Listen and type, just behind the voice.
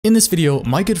In this video,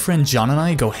 my good friend John and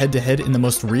I go head to head in the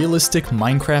most realistic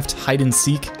Minecraft hide and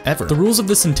seek ever. The rules of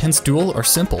this intense duel are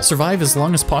simple. Survive as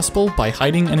long as possible by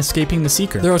hiding and escaping the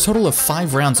seeker. There are a total of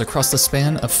 5 rounds across the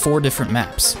span of 4 different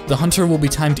maps. The hunter will be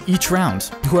timed each round.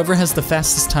 Whoever has the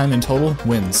fastest time in total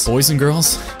wins. Boys and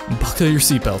girls, buckle your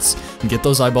seatbelts and get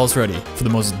those eyeballs ready for the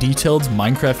most detailed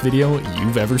Minecraft video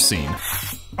you've ever seen.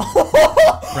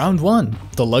 Round 1,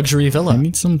 the luxury villa. I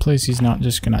need some place he's not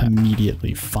just gonna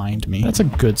immediately find me. That's a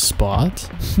good spot.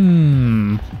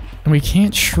 And we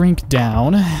can't shrink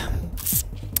down.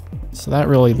 So that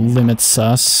really limits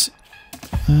us.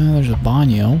 There's a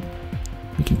banyo.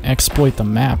 We can exploit the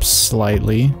map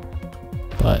slightly,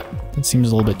 but that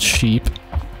seems a little bit cheap.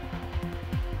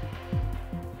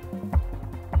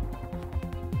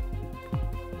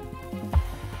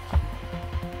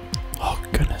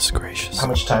 Goodness gracious. How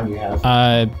much time do you have?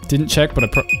 I didn't check, but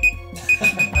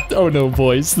Oh no,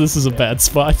 boys, this is a bad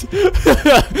spot.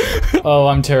 Oh,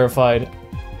 I'm terrified.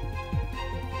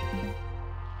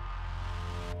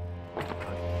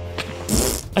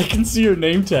 I can see your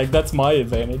name tag, that's my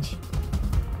advantage.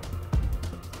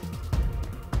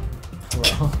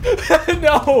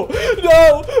 No!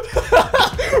 No!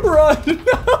 Run!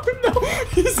 No!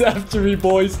 He's after me,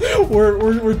 boys.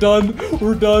 We're done.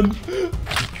 We're done.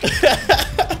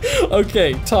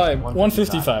 Okay, time.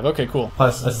 1:55. Okay, cool.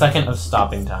 Plus a second of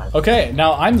stopping time. Okay,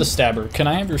 now I'm the stabber. Can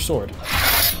I have your sword?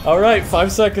 Alright, 5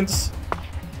 seconds.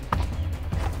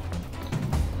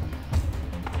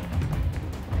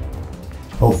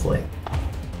 Hopefully.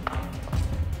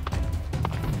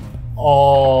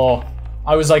 Oh,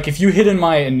 I was like, if you hid in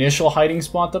my initial hiding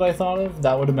spot that I thought of,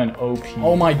 that would have been OP.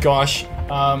 Oh my gosh,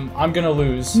 I'm gonna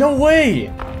lose. No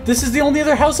way! This is the only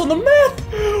other house on the map!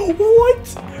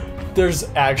 What? There's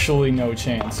actually no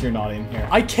chance you're not in here.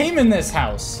 I came in this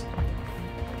house.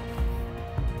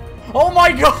 Oh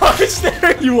my gosh,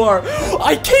 there you are!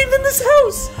 I came in this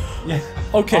house! Yeah.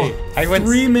 Okay, Oh, I went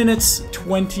 3 minutes,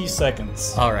 20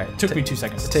 seconds. Alright. Took me 2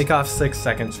 seconds. Take off 6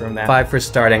 seconds from that. 5 for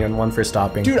starting and 1 for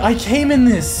stopping. Dude, I came in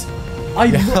this.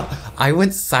 I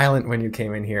went silent when you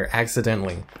came in here,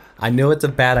 accidentally. I know it's a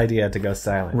bad idea to go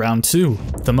silent. Round 2,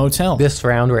 the motel. This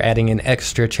round we're adding an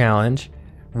extra challenge.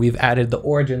 We've added the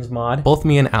Origins mod. Both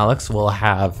me and Alex will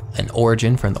have an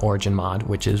origin from the Origin mod,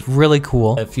 which is really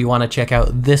cool. If you want to check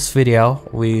out this video,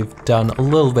 we've done a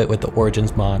little bit with the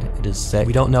Origins mod. It is sick.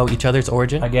 We don't know each other's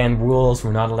origin. Again, rules,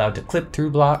 we're not allowed to clip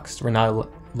through blocks. We're not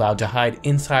allowed to hide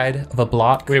inside of a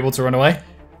block. We're able to run away?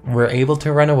 We're able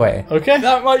to run away. Okay,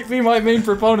 that might be my main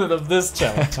proponent of this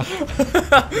challenge.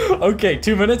 Okay,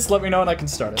 2 minutes, let me know and I can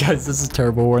start it. Guys, this is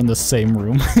terrible. We're in the same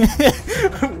room.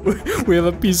 We have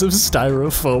a piece of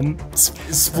styrofoam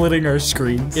splitting our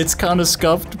screens. It's kind of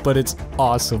scuffed, but it's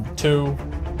awesome. 2,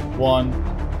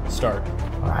 1, start.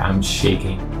 Alright, I'm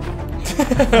shaking.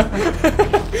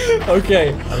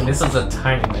 Okay. I mean, this is a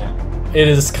tiny map. It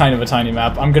is kind of a tiny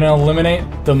map. I'm gonna eliminate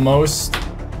the most,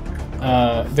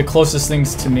 the closest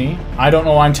things to me. I don't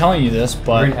know why I'm telling you this,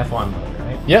 but... You're in F1 mode,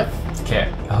 right? Yep.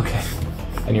 Okay, okay.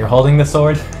 And you're holding the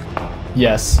sword?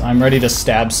 Yes, I'm ready to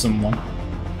stab someone.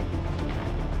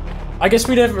 I guess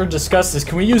we never discussed this.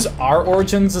 Can we use our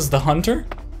origins as the hunter?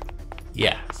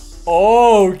 Yes.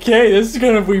 Okay, this is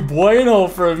gonna be bueno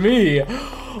for me.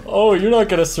 Oh, you're not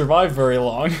gonna survive very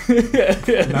long.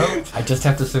 No, I just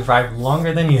have to survive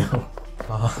longer than you.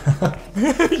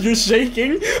 You're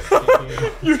shaking?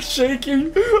 You're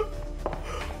shaking?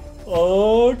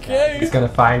 Okay. He's gonna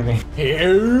find me.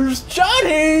 Here's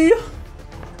Johnny!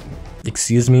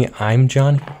 Excuse me, I'm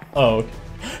Johnny? Oh,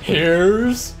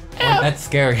 here's... Oh, that's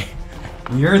scary.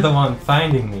 You're the one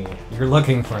finding me. You're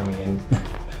looking for me, and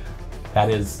that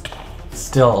is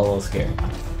still a little scary.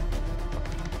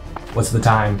 What's the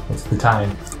time? What's the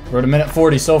time? We're at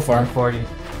 1:40 so far. 40.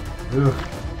 Ooh.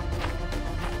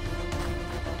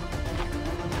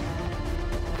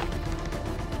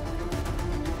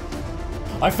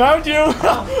 I found you!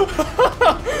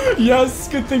 Yes,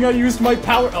 good thing I used my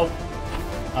power. Oh.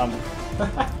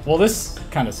 Well, this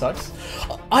kind of sucks.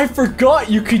 I forgot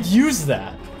you could use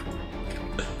that.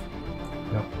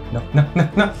 No.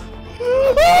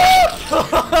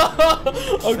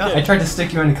 Okay. I tried to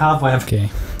stick you in a cobweb. Okay,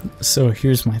 so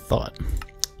here's my thought.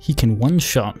 He can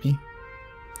one-shot me.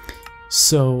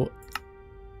 So...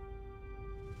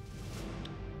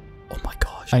 Oh my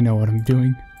gosh. I know what I'm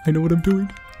doing. I know what I'm doing.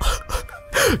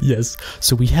 Yes,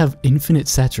 so we have infinite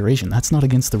saturation. That's not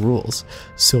against the rules.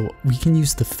 So we can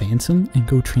use the phantom and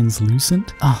go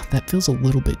translucent. Ah, that feels a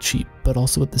little bit cheap, but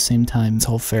also at the same time, it's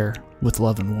all fair with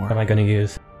love and war. What am I gonna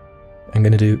use? I'm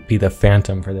gonna be the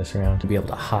Phantom for this round. To be able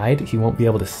to hide, he won't be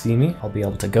able to see me. I'll be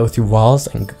able to go through walls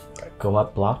and go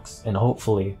up blocks, and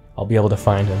hopefully I'll be able to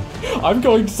find him. I'm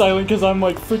going silent because I'm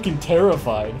like freaking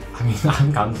terrified. I mean,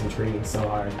 I'm concentrating so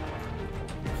hard.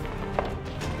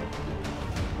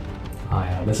 Oh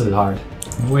yeah, this is hard.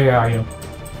 Where are you?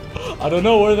 I don't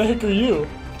know, where the heck are you?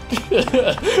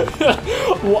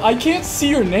 Well, I can't see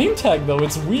your name tag though,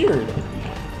 it's weird.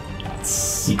 It's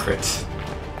secret.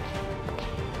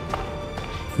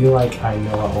 I feel like I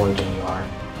know what origin you are.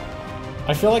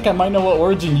 I feel like I might know what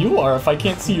origin you are if I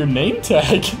can't see your name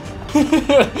tag.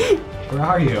 Where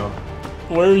are you?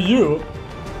 Where are you?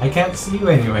 I can't see you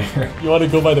anywhere. You want to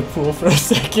go by the pool for a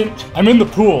second? I'm in the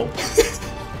pool.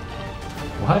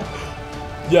 What?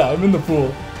 Yeah, I'm in the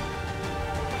pool.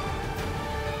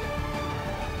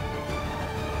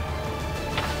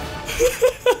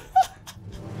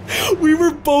 We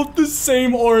were both the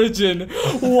same origin.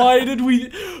 Why did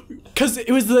we? Because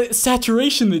it was the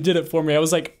saturation that did it for me. I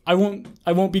was like, I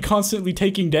won't be constantly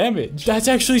taking damage. That's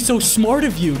actually so smart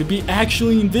of you to be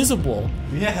actually invisible.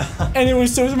 Yeah. And it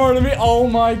was so smart of me. Oh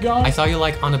my god. I saw you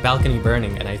like on a balcony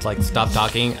burning, and I like stopped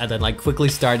talking, and then like quickly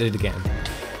started again.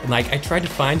 And like I tried to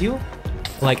find you,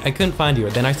 like I couldn't find you.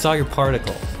 Then I saw your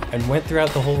particle and went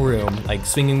throughout the whole room, like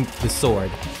swinging the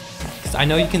sword. 'Cause I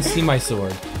know you can see my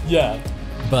sword. Yeah.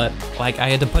 But like I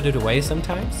had to put it away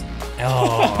sometimes.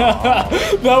 Oh.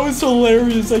 That was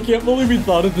hilarious. I can't believe we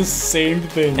thought of the same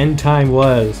thing. End time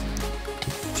was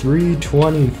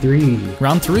 3:23.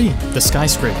 Round 3, the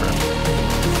skyscraper.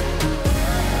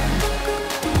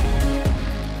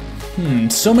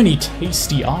 So many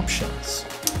tasty options.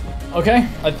 Okay,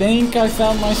 I think I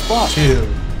found my spot. 2,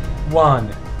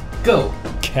 1, go.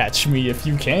 Catch me if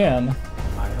you can.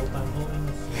 I hope I'm holding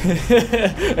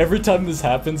this. Every time this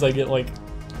happens, I get like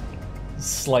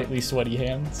slightly sweaty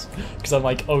hands because I'm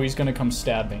like, oh, he's gonna come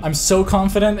stab me. I'm so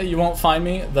confident that you won't find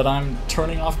me that I'm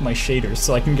turning off my shaders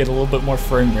so I can get a little bit more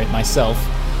frame rate myself,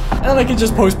 and I can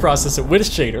just post-process it with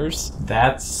shaders.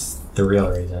 That's the real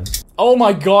reason. Oh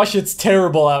my gosh, it's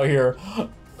terrible out here.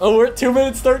 Oh, we're at 2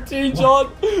 minutes 13,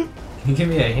 John. Can you give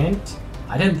me a hint?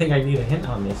 I didn't think I'd need a hint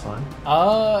on this one.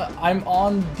 I'm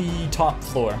on the top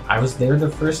floor. I was there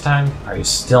the first time. Are you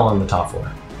still on the top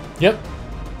floor? Yep.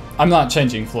 I'm not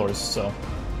changing floors, so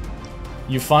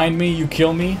you find me, you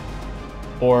kill me,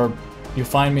 or you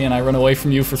find me and I run away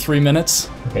from you for 3 minutes.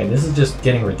 Okay, this is just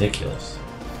getting ridiculous.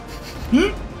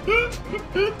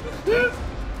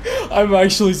 I'm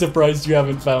actually surprised you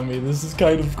haven't found me. This is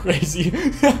kind of crazy.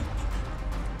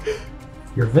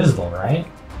 You're visible, right?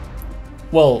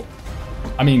 Well,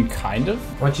 I mean, kind of.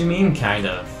 What do you mean, kind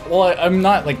of? Well, I'm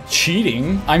not like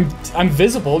cheating. I'm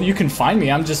visible. You can find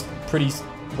me. I'm just pretty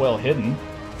well hidden.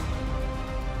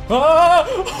 Ah!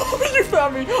 Oh, you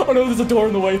found me! Oh no, there's a door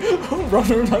in the way. Run,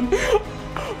 run, run.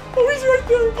 Oh, he's right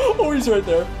there. Oh, he's right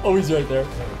there. Oh, he's right there.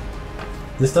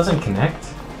 This doesn't connect.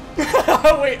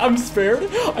 Wait, I'm spared?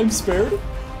 I'm spared?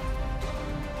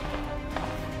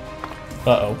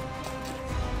 Uh-oh.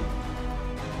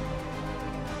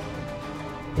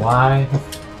 Why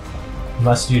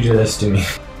must you do this to me?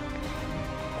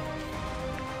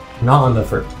 You're not on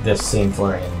this same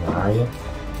floor anymore, are you?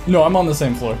 No, I'm on the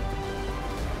same floor.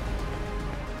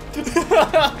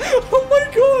 Oh my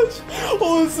gosh!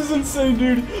 Oh, this is insane,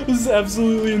 dude. This is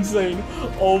absolutely insane.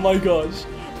 Oh my gosh.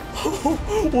 Oh,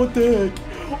 what the heck?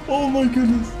 Oh my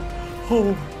goodness.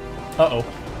 Oh. Uh-oh.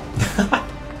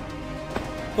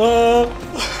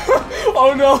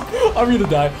 Oh no! I'm gonna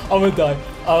die. I'm gonna die.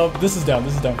 This is down.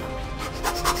 This is down.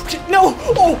 No!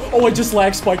 Oh, I just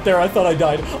lag spiked there. I thought I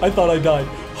died. I thought I died.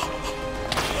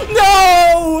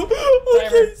 No!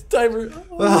 Okay, timer.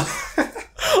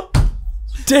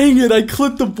 Dang it, I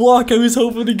clipped the block. I was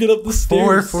hoping to get up the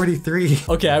stairs. 4:43.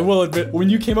 Okay, I will admit, when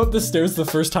you came up the stairs the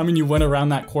first time and you went around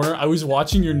that corner, I was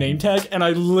watching your name tag and I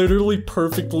literally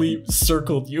perfectly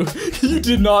circled you. You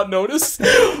did not notice?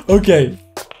 Okay.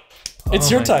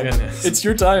 It's your time. Goodness. It's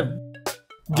your time.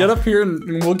 Get up here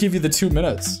and we'll give you the 2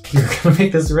 minutes. You're gonna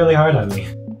make this really hard on me.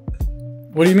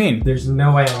 What do you mean? There's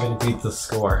no way I'm gonna beat the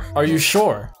score. Are you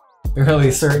sure?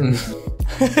 Really certain.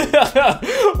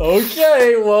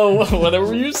 Okay, well,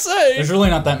 whatever you say. There's really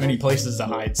not that many places to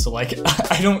hide, so like,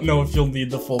 I don't know if you'll need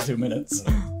the full 2 minutes.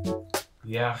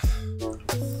 Yeah.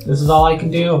 This is all I can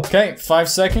do. Okay, 5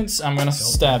 seconds, I'm gonna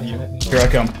stab you. Here I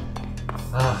come.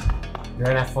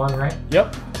 You're an F1, right?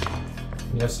 Yep.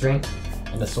 You have strength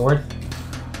and a sword?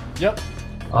 Yep.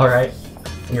 Alright.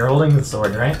 You're holding the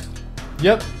sword, right?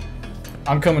 Yep.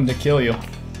 I'm coming to kill you.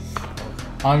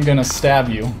 I'm gonna stab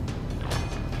you.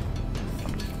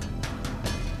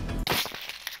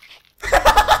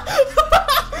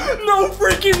 No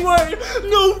freaking freaking way!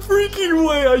 No freaking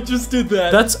way I just did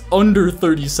that. That's under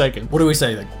 30 seconds. What do we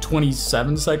say, like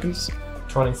 27 seconds?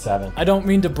 27. I don't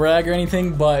mean to brag or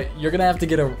anything, but you're gonna have to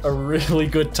get a really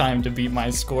good time to beat my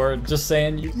score. Just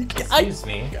saying. Excuse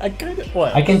me. I kind of,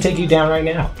 what? I can take you down right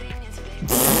now.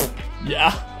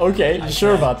 Yeah, okay, you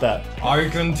sure about that? I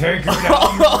can take you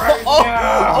down right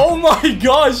now. Oh my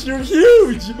gosh, you're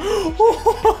huge!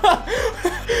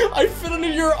 I fit under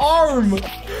your arm!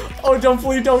 Oh,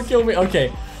 please don't kill me.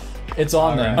 Okay, it's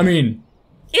on then. Right. I mean,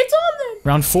 it's on then.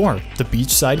 Round 4, the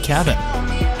beachside cabin.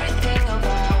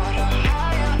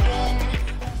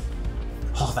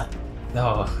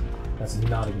 Oh, that's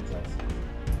not a good place.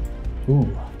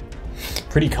 Ooh,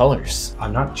 pretty colors.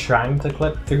 I'm not trying to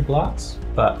clip through blocks,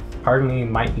 but part of me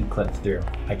might be clipped through.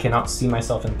 I cannot see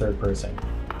myself in third person,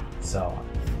 so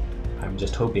I'm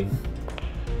just hoping.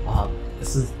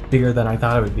 This is bigger than I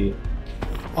thought it would be.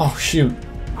 Oh shoot.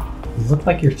 You look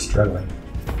like you're struggling.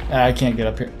 I can't get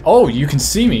up here. Oh, you can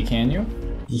see me, can you?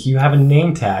 You have a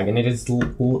name tag, and it is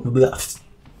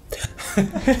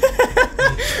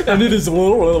And it is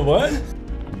what?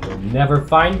 You'll never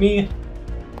find me.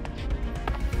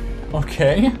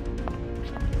 Okay.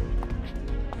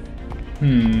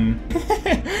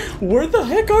 Where the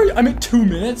heck are you? I'm at 2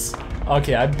 minutes.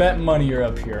 Okay, I bet money you're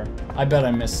up here. I bet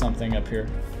I missed something up here.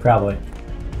 Probably.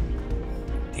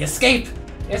 Escape!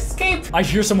 Escape! I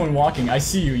hear someone walking. I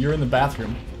see you. You're in the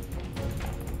bathroom.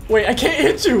 Wait, I can't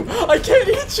hit you. I can't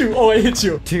hit you. Oh, I hit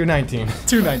you. 219.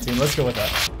 219. Let's go with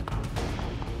that.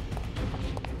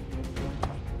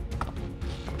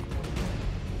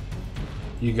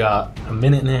 You got a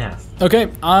minute and a half.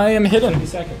 Okay, I am hidden. 30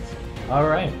 seconds. All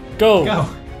right. Go. Go.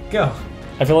 Go.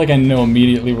 I feel like I know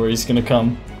immediately where he's gonna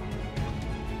come.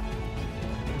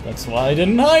 That's why I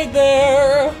didn't hide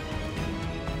there.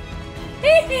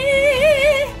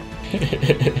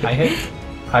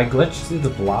 I glitched through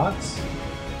the blocks.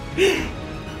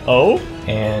 Oh?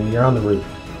 And you're on the roof.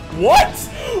 What?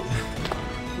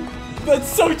 That's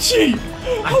so cheap.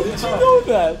 How did you know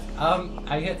that?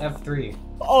 I hit F3.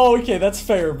 Oh, okay, that's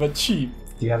fair, but cheap.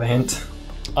 Do you have a hint?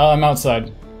 I'm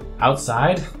outside.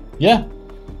 Outside? Yeah.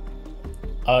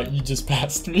 You just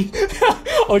passed me.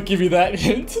 I'll give you that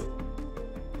hint.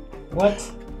 What?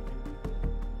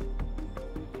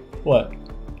 What?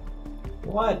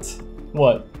 What?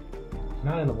 What?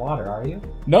 You're not in the water, are you?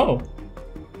 No.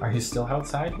 Are you still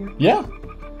outside here? Yeah.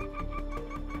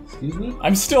 Excuse me?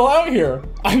 I'm still out here.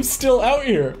 I'm still out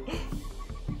here.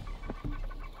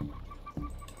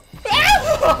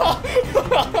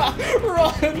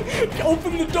 Run!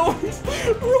 Open the doors!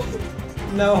 Run!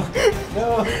 No.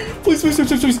 No. Please, please, please,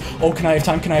 please, please. Oh, can I have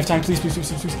time? Can I have time? Please, please, please,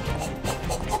 please, please.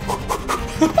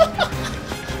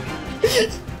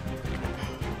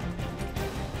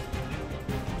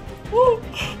 Oh.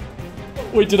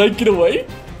 Wait, did I get away?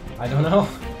 I don't know.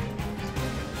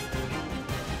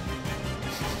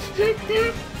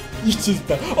 You just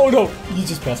oh no, you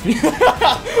just passed me.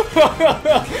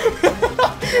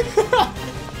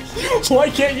 Why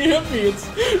can't you hit me?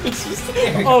 It's just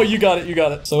oh, you got it, you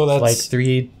got it. So that's like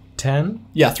 310?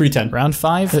 Yeah, 310. Round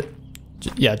 5?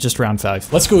 Yeah, just round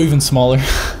 5. Let's go even smaller.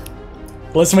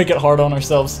 Let's make it hard on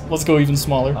ourselves. Let's go even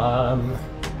smaller.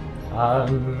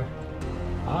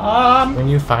 When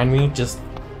you find me, just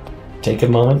take a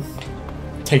moment.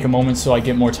 Take a moment so I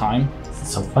get more time.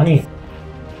 It's so funny.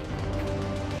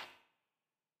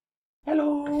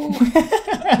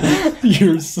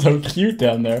 You're so cute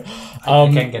down there. I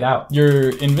can't get out. You're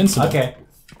invincible. Okay.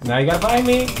 Now you gotta find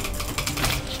me.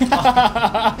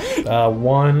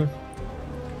 One.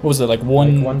 What was it, like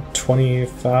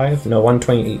 125? No,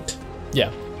 128.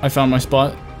 Yeah, I found my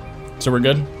spot. So we're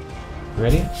good?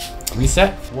 Ready?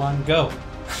 Reset. 1, go.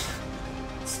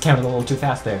 It's counted a little too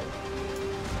fast there.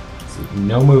 So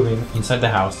no moving inside the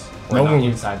house. Or No not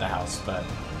moving. inside the house, but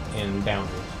in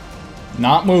boundaries.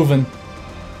 Not moving.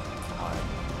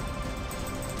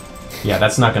 Yeah,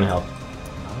 that's not gonna help.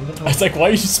 It's like, why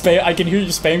are you spam? I can hear you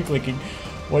spam clicking.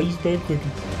 Why are you spam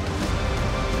clicking?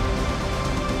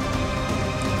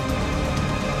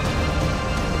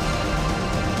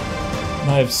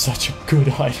 I have such a good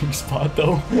hiding spot,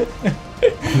 though.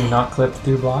 Can you not clip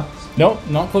through blocks? Nope,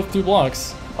 not clip through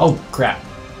blocks. Oh crap!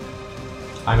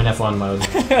 I'm in F1 mode.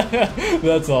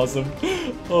 That's awesome.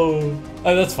 Oh,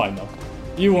 that's fine though.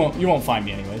 You won't find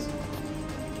me anyways.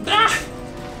 Ah!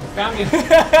 I found you.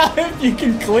 If you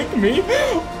can click me,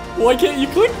 why can't you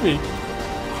click me?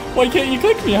 Why can't you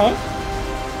click me, huh?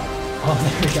 Oh,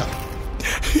 there we go.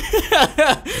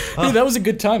 Hey, that was a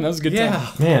good time. That was a good time.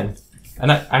 Man.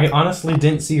 And I honestly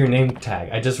didn't see your name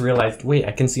tag. I just realized, wait,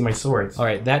 I can see my swords. All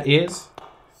right, that is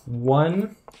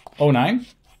 109.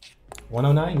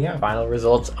 109, yeah. Final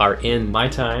results are in. My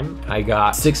time, I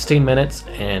got 16 minutes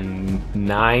and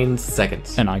 9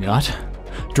 seconds. And I got,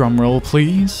 drum roll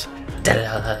please.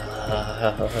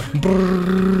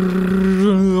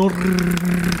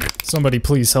 Somebody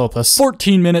please help us.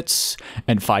 14 minutes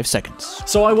and 5 seconds.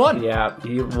 So I won. Yeah,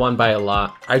 you won by a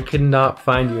lot. I could not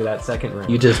find you that second round.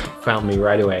 You just found me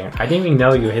right away. I didn't even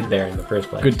know you hid there in the first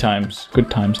place. Good times, good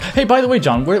times. Hey, by the way,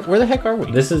 John, where the heck are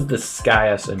we? This is the Sky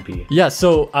SMP. Yeah,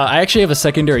 so I actually have a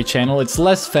secondary channel. It's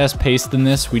less fast-paced than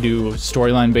this. We do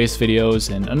storyline-based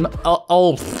videos, and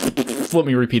let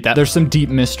me repeat that. There's some deep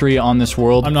mystery on this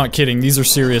world. I'm not kidding. These are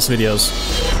serious videos.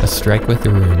 A strike with the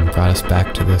rune brought us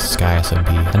back to the Sky SMP,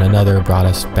 and another brought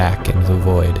us back into the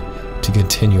void to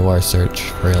continue our search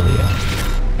for Ilya.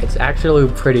 It's actually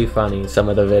pretty funny, some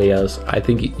of the videos. I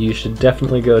think you should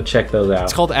definitely go check those out.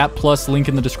 It's called Ahpt+, link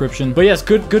in the description. But yes,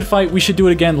 good fight. We should do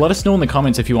it again. Let us know in the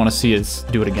comments if you want to see us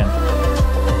do it again.